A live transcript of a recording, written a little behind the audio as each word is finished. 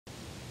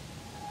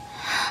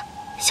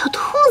小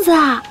兔子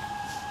啊！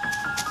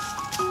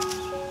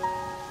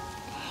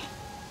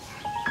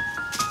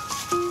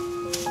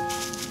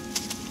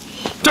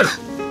站住！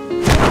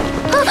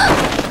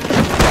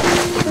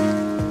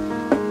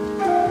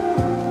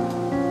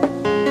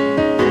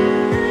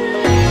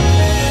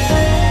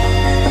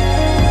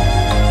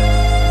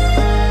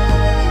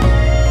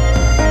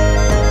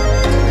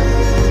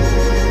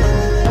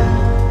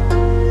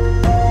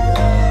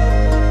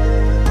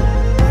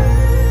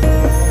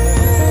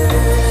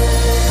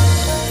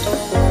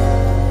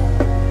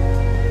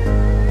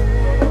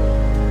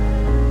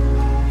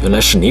原来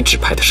是你指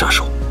派的杀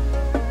手。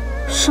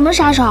什么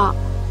杀手？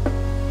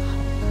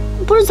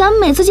不是咱们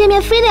每次见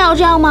面非得要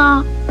这样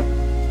吗？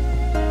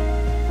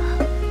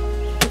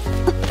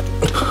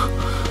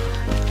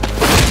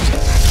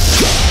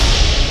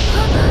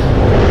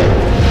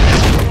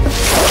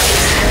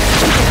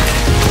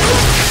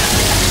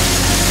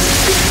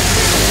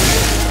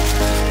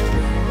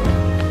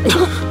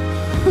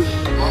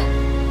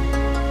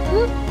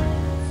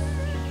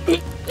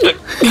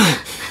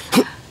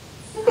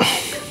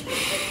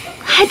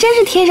还真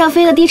是天上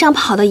飞的地上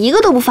跑的，一个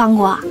都不放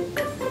过。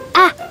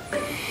哎，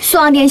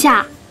宋王殿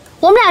下，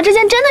我们俩之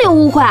间真的有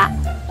误会。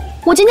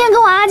我今天跟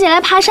我阿姐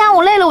来爬山，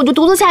我累了我就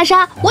独自下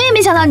山，我也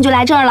没想到你就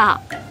来这儿了。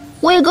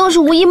我也更是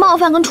无意冒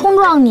犯跟冲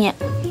撞你。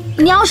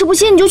你要是不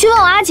信，你就去问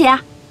我阿姐。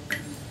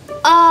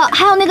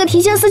还有那个提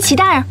刑司齐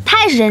大人，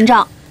他也是人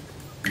证。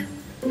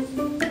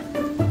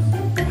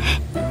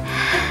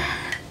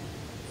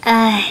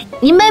哎，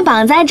您被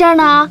绑在这儿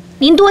呢，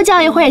您多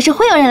叫一会儿也是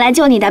会有人来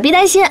救你的，别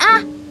担心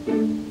啊。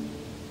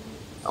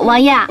王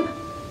爷，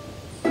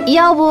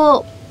要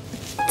不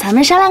咱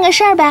们商量个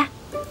事儿呗？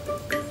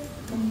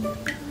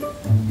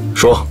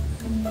说。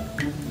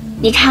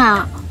你看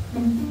啊，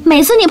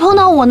每次你碰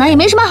到我呢，也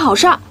没什么好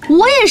事儿，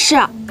我也是，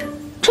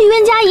这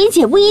冤家宜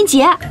解不宜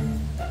结。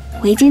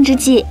为今之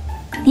计，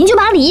您就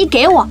把礼衣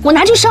给我，我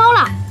拿去烧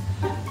了。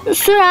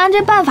虽然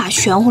这办法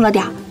玄乎了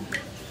点儿，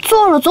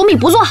做了总比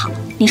不做好，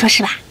你说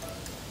是吧？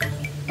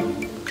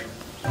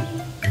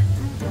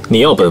你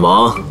要本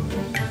王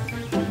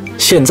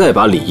现在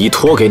把礼衣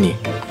脱给你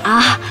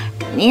啊？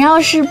您要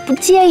是不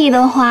介意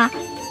的话，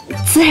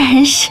自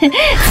然是。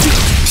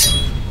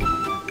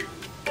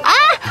啊！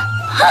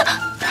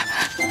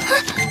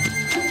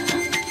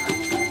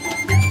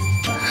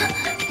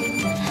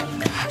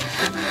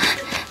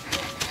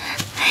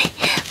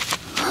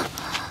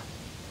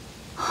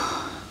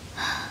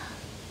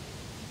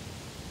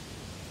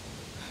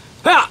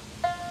哎呀！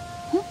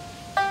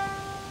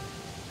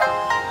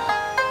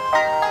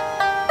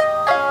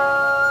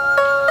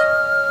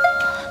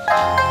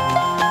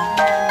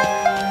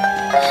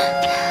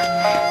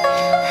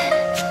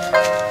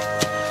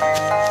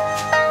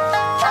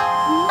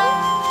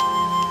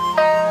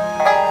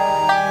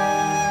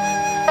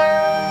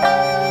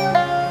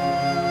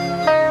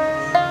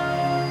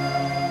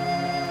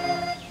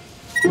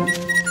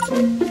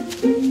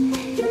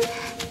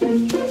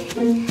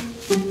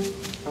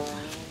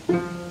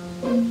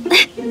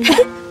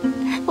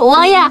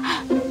王爷，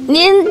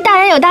您大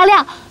人有大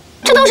量，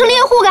这都是猎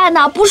户干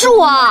的，不是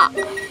我。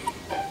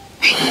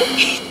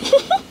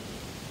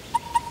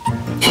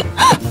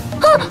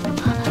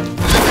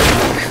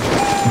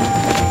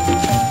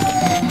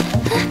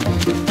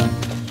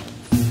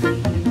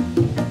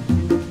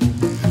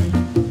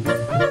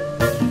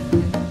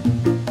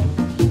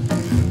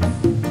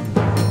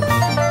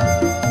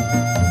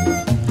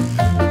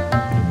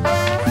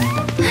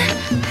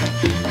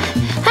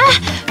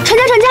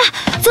船家，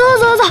走，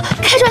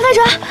开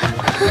船！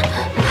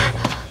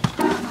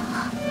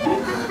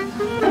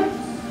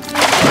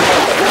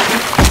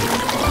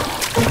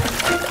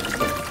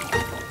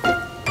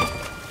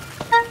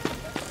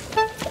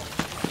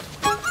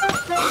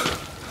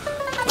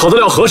跑得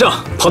了和尚，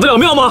跑得了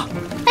庙吗？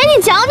哎，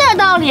你讲点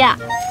道理，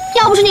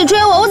要不是你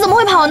追我，我怎么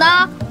会跑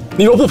呢？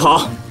你若不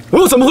跑，我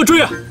又怎么会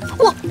追啊？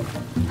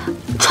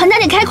船家，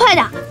你开快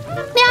点，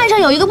那岸上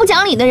有一个不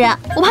讲理的人，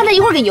我怕他一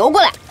会儿给游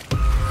过来。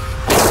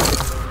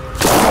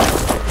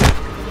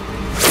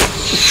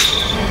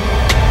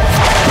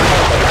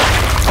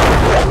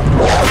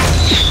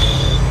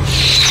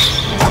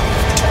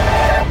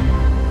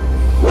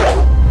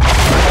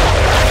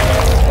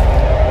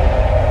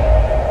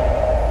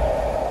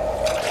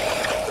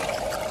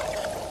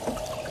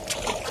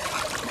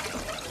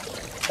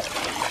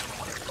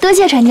多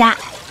谢船家。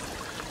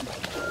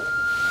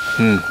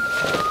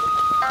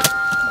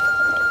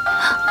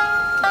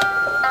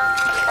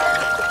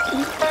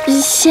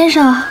先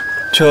生，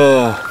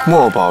这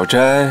墨宝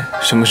斋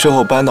什么时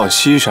候搬到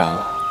西山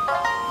了？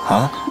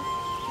啊？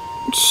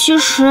其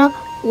实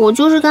我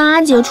就是跟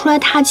阿姐出来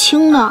踏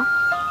青的，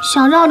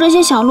想绕这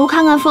些小路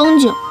看看风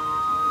景，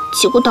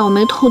结果倒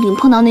霉透顶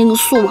碰到那个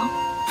宿王，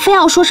非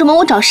要说什么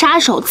我找杀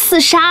手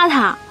刺杀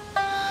他。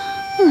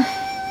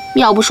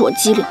要不是我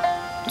机灵，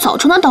早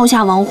成他刀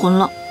下亡魂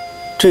了。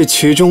这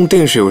其中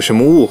定是有什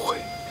么误会。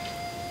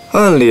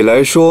按理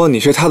来说，你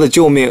是他的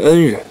救命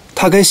恩人，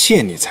他该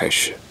谢你才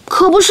是。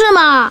可不是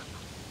嘛，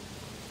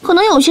可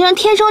能有些人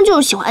天生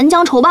就是喜欢恩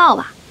将仇报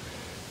吧。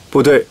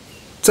不对，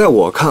在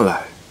我看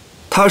来，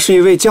他是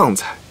一位将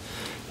才，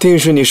定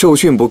是你受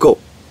训不够，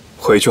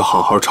回去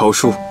好好抄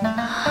书。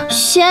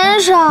先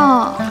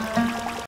生。